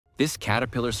This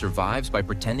caterpillar survives by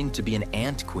pretending to be an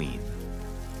ant queen.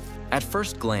 At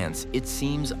first glance, it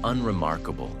seems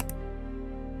unremarkable.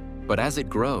 But as it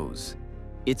grows,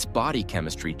 its body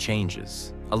chemistry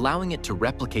changes, allowing it to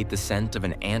replicate the scent of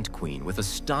an ant queen with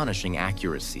astonishing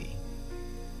accuracy.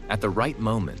 At the right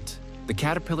moment, the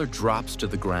caterpillar drops to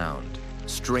the ground,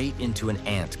 straight into an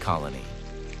ant colony.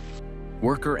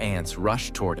 Worker ants rush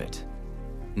toward it.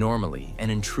 Normally, an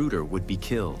intruder would be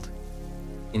killed.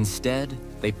 Instead,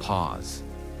 they pause.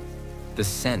 The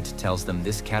scent tells them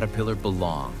this caterpillar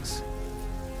belongs.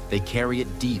 They carry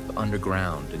it deep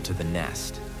underground into the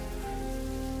nest.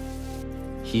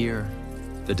 Here,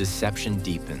 the deception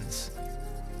deepens.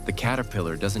 The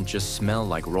caterpillar doesn't just smell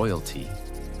like royalty,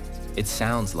 it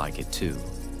sounds like it too.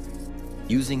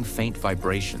 Using faint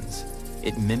vibrations,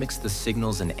 it mimics the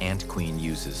signals an ant queen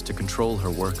uses to control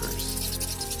her workers.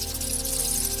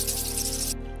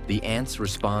 The ants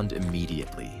respond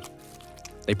immediately.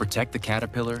 They protect the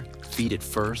caterpillar, feed it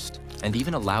first, and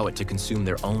even allow it to consume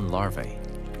their own larvae.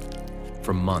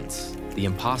 For months, the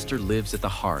imposter lives at the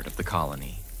heart of the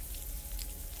colony.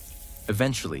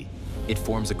 Eventually, it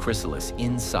forms a chrysalis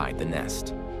inside the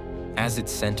nest. As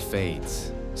its scent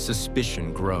fades,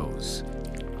 suspicion grows.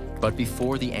 But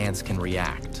before the ants can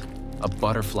react, a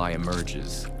butterfly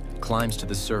emerges, climbs to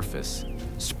the surface,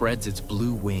 spreads its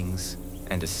blue wings,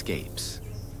 and escapes.